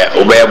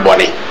 Obey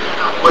Bonnie.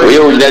 We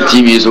all that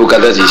TV so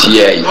Catas is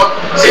here.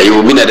 You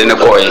will be at the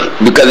coin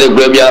because the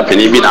Gravia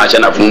Penny been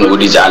action of whom would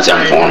design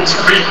some phones.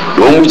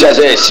 One which I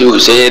say,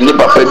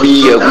 Nippa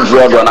Pebi, a good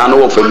rod on an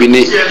old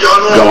Fabini,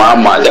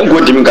 Jomama, then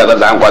go to me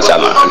Kazan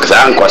Quasana,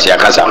 Kazan Quasia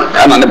Casam,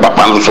 and on the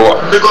Papan so.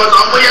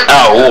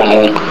 Oh,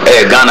 no,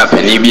 a Ghana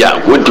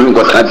Penibia, what do you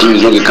got that TV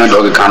so you can't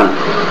dog a can?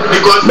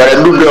 But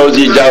I do girls,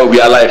 you will be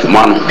alive,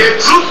 man.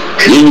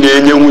 In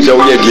the new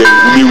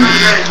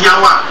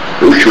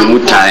Uchu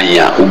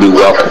mutanya ubi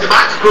wako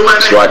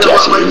swati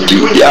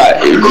asindi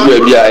ya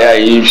eduwe ya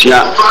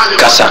inshia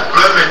kasa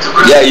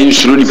ya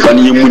insuru ni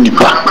pani yemu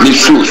nipa ni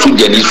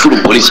suja ni suru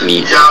police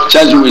ni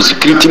chazi we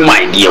security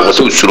mind ya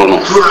waso usuru no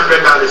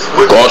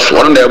cause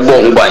one da bo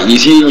huba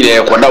yisi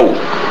nyire koda wo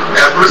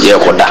ye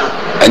koda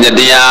anya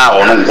de ya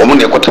ono omo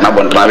ne kotana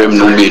bontana be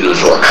mnu be no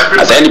so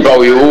asa ni ba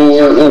we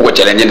o go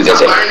challenge ni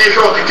sese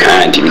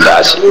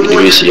antimidasi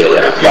ni si ya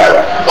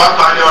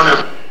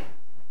baba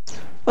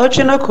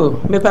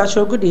Otwinoko, me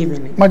pacho good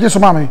evening. Maje so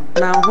mame.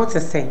 Na ho te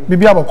sen.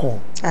 Bibi aboko.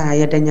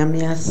 Ya da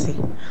nyame ase.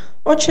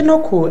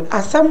 Otwinoko,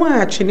 asam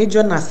a Twini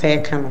Jonas e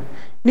ka no.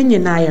 Ni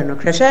nyina ye no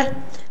krehwe.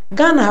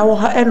 Ghana ha wo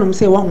ha enum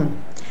se wo ho.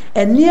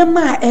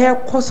 Eniema a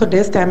ekoso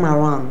this time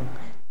around.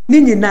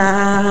 Ni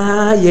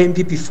nyina ye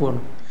MPP fo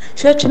no.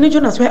 Hwe Twini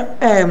Jonas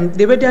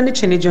the way dey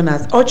Twini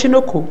Jonas.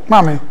 Otwinoko.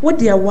 Mame. Wo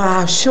de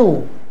wa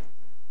show.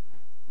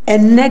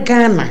 Enne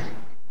Ghana.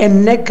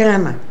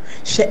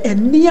 She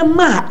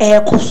eniema a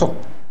ekoso.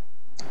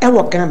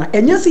 Ewo Ghana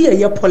enya se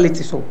ye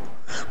politics so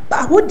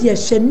ba wo de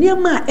hye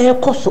niema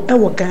ekoso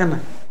ewo Ghana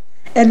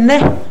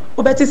enne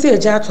obeti se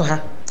eja to ha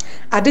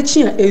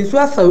adechi ensu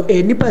asaw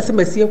enipa se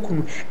masie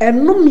kunu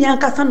enum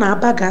yankasa na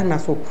aba Ghana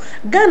so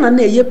Ghana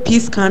na ye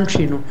peace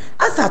country no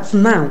as at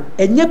now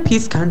enya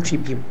peace country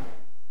bi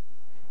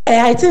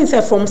I think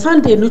say from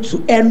Sunday no to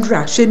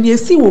Endra she ne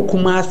esi wo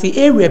Kumasi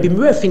area bi me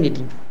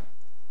refinidi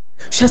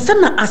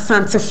Shasana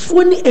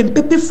asantefo ni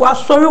empepefo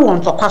asori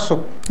won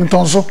tokwaso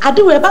ntonso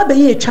adewe ba be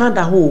ye etwa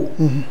da ho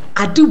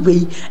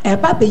adewe e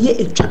ba be ye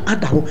etwa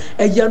ada ho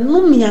eye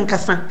num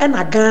yankasa e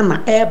na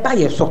Ghana e ba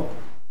ye so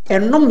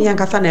ɛnom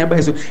yankasa na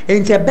ɛba so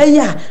enti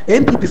ɛbɛyɛ a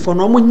MPP for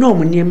no mo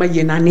nyom niema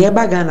ye na ne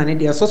ɛba Ghana ne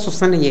de so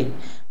sene ye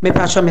me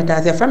pa sho me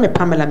da se fra me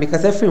Pamela me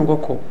kasa fi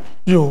ngoko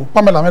yo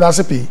Pamela me da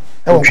se pe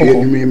e won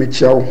koko me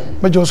chiao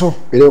me jo so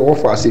me de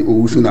offer say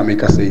owusu na me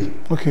kasa yi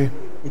okay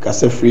me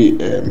kasa free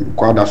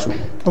kwada so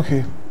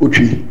okay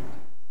otwi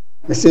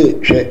me say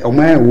hwe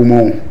oman wo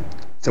mo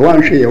se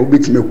wan hwe ye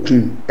obetime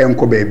kun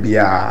enko ba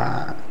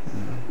bia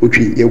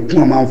otwi ye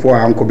kun amanfo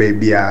anko ba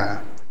bia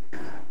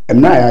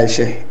emna ya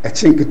hye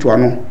echinketwa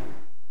no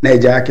na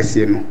eja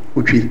akese no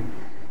otwi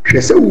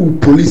hwe se wo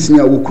police ni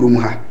awo krom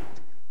ha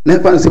na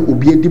pa se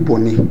obi edi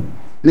boni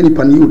na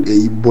nipa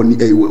ni boni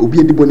obi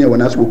edi boni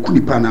wona so ku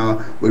nipa na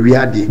wi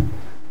ade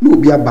na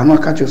obi aba no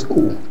aka chos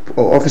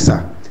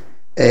officer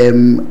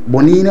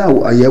boni na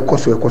aye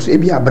koso e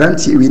bi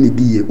abranti ewe ni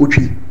diye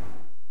otwi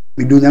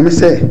midonya me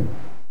se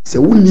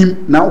wunim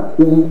na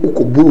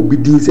ukobo obi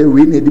din se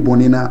we na edi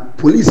boni na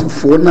police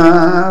fo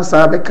na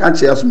sa be ka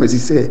che asomasi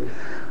se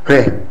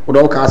he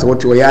odo ka se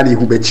wote o ya na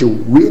hu be chiw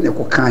we na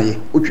ko kan ye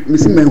otwi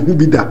misi man hu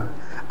bi da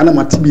ana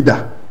mati bi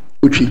da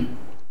otwi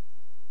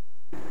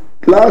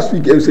last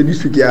week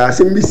this week ya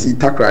se misi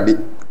takrade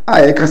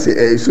aye ka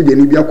se soje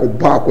ni bi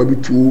akobba akwa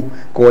bitu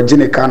ko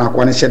gene ka na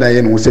akwa ne sheda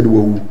ye no se de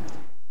wu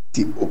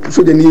ti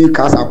soje ni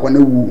ka sa akwa na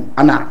wu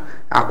ana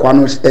akwa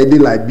no edi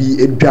la bi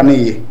edwane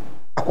ye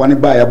akwa ne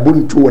ba ya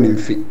bontu woni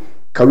mfi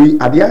kawi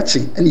ade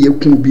achi ene ye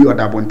kun bi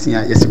oda bonten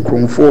ya yesi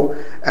kromfo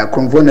na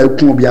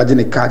kun bi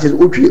agene ka che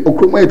otwi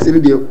okromo ete ne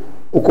de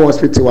okọ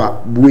hospital a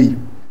buyi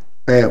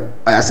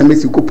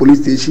asemesi ko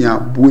police station a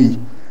buyi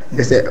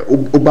ese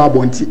oba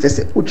bonti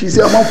ese otwi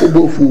se amanfo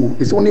bofu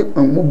ese oni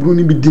mo bru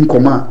ni bi din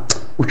koma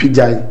otwi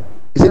jai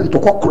ese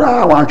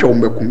ntokokra wa antwe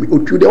ombekum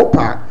otwi de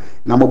opa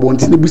na mo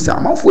bonti ne busa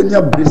amanfo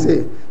nya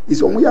brese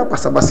ese omo ya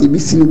pasabasa bi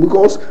sini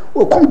because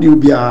o come de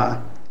obia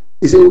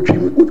ese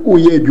otwi o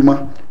ye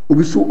adwuma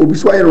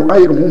obiso ayero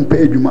ho mpa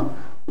adwuma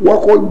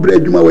wako bre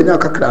adwuma wanya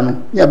kakra no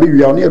ya be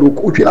wia no ya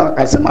otwi na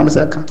asema me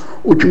saka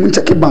otwi mu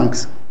check bank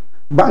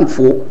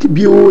for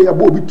kibio ya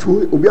bo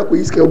bitu obi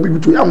akoyi sika obi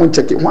bitu ya mo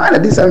check why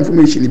this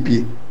information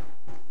pie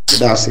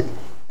that's it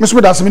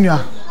Mr. Das minua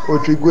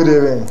otwi good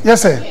evening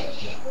yes sir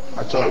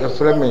acho e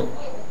frame me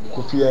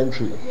Kofi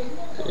entry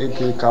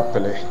eke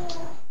kapele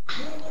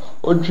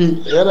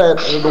otwi era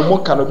do mo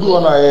kana bi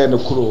wona ye ne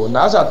kuro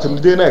na asa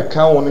temde na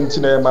ka won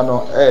ntina e ma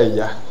no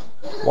ya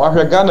wa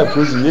hwe Ghana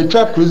prison ye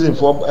twa prison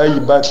for ayi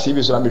ba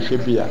TV so na me hwe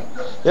bia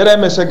yere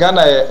me se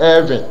Ghana ye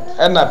Irving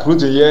na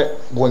prison ye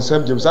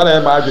bonsam James na ye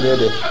ma adwene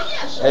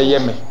de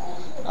me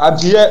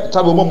adie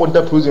tabo mo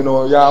da prison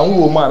no ya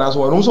wo ma na so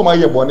won so ma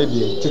ye bone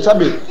de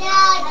titabe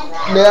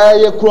na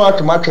ye kuro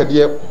atma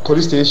twede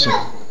police station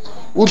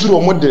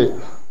uduro mo de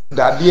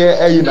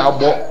dade ayi na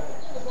abo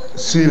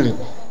ceiling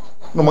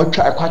no mo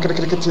twa akwa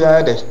kerekete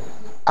ya de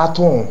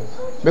aton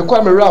me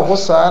kwa me ra ho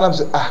sa na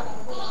se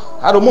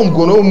ado mo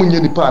ngono mo nye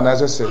nipa na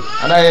sese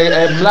ana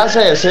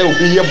blasa ye se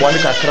obi ye bone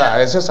kakra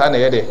ye se sa na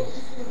ye de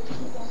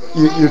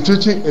you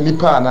teaching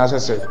nipa na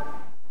sese.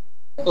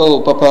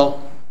 Oh papa,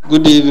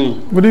 good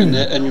evening. Good evening.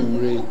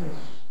 Anyway,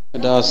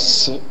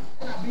 that's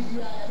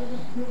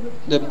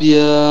the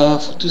beer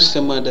to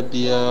sema the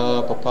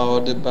beer papa or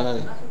the buy.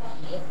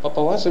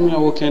 Papa what's me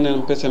working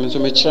and person so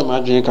me chere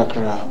ma adwen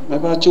kakra. Me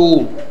ba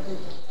chu.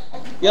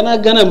 Ya na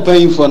Ghana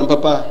paying for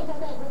papa.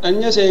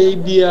 Anya say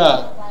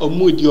bia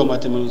omudi o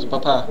matemons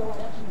papa.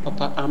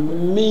 Papa I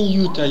mean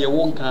youth are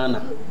your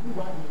Ghana.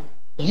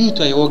 Youth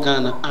are your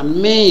Ghana. I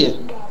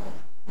mean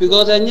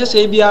because anya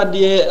say bia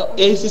de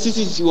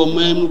ACCC o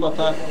man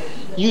papa.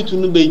 Youth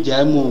no be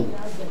jamu.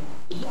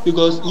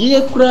 Because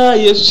ye kura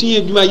ye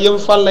see adwuma ye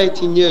fa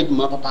light in ye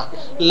adwuma papa.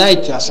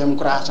 Light asem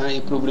kura san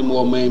e problem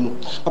o man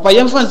papa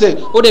ye fa say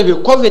o de be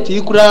covid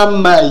yi kura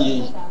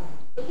mai.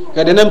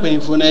 Ka de na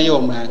mpanyimfo na ye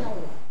o man.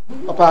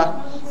 Papa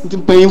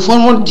mpanyimfo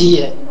no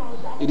de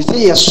it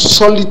say ye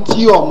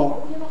solitude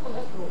omo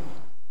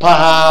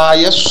pa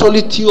ye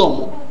solitude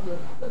omo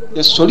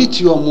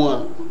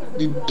a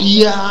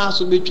bibia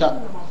so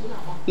betwa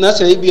na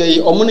say bia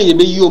ye omo na ye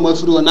be yi omo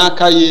afiri na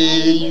aka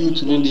ye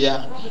youth no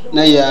dia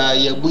na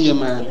ya buye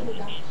man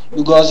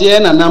because ye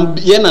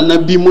na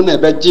bi mu na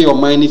be je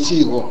oman ni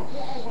si ho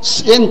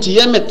enti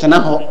ye metena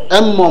ho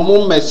emmo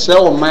mo mese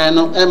oman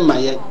no emma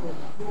ye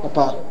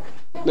papa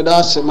me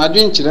da se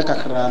madwen kire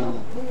kakra no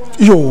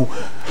yo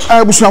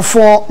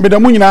busuafo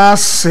medamu nyina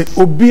se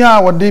obi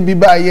a wode bi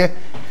baaye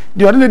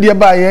de wode de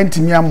baaye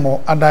ntimi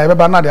ammo adai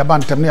beba na de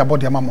abantem na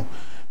yabode amamo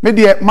me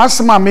de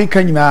masema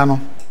meka nyina no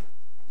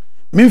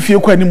memfie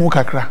kwa animu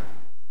kakra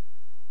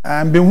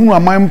behunu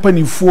aman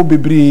panifuo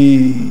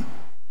bebre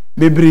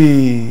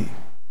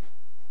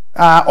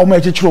omo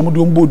echechiro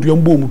omo de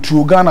ombo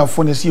mutuo Ghana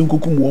fo ne se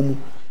nkokum wo mu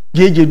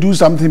jeje do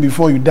something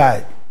before you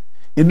die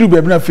edu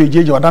bebre na fe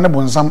jeje wadane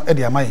bonsam e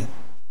de amaye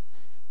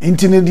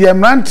intine de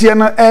mrantie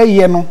no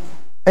eye no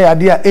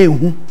ade a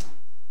ehu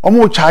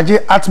omo charge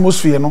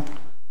atmosphere no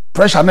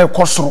pressure na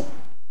ekosoro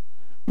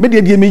me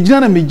de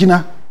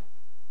megina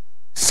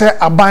se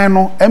aban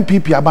no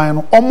MPP aban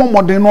no omo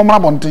modern no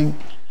mrabonten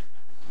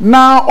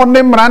na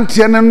one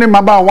mrantie no ne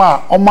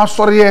mabawa omo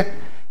asore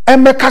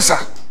emekasa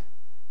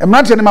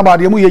emrante ne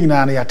mabade mu ye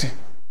nyina na yate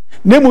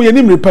na mu ye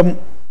ni mrepam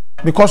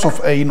because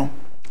of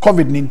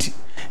COVID-19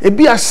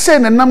 ebi ase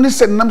na nam ne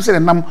se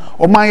nam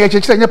oman ye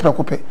chekire nye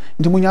prekope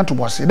ndi munya to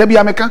bose da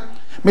bia meka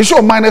me sure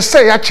oman ne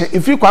se ya che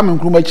efi kwa me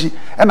nkrumachi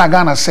e na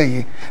Ghana se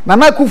ye na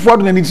na kufu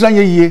ado na nitira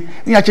nye yie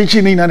nya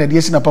chekire ne ina na de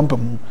esi na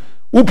pampam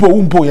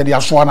umpo ye de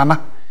aso na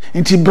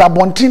nti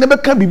brabontin ne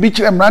beka bibi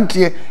kire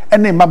mrante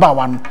ene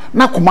mabawa no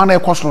na koma na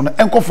ekosoro no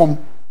enkofom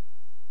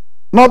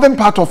northern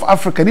part of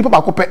Africa ni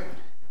papa kope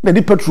na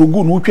di petrol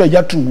gu no twa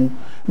ya tu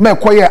me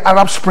koye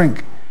Arab Spring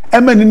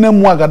emani na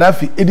mu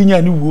Gaddafi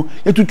edinya ni wuo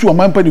etutu o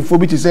man panifo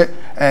bi ti se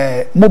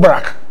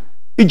Mubarak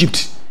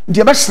Egypt nti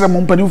e be sere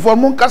mo panifo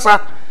mo nkasa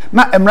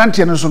na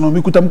emrante no so no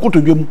mikutam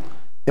kotodwam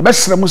e be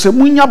sere mo se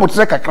munya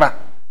botre kakra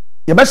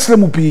e be sere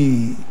mo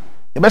pi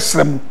e be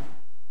sere mo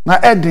na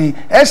eden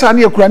esa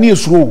na ekura na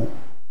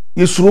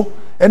yesuro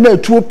ena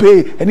etuo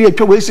pe ena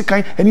etwa we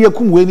sikan ena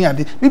yakum we ni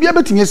ade bibia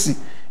betimi asi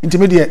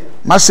ntime de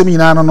masem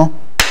nyina no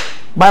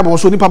Bible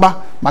so nipa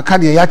ba maka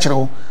de ya kyerɛ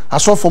wo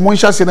asofo mo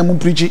nhya se na mu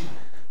preach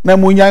na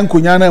mu nya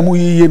nkonya na mu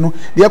yiye no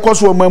de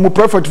ekoso mo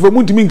prophet fo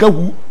mu ntimi nka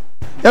hu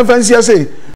emfansi ase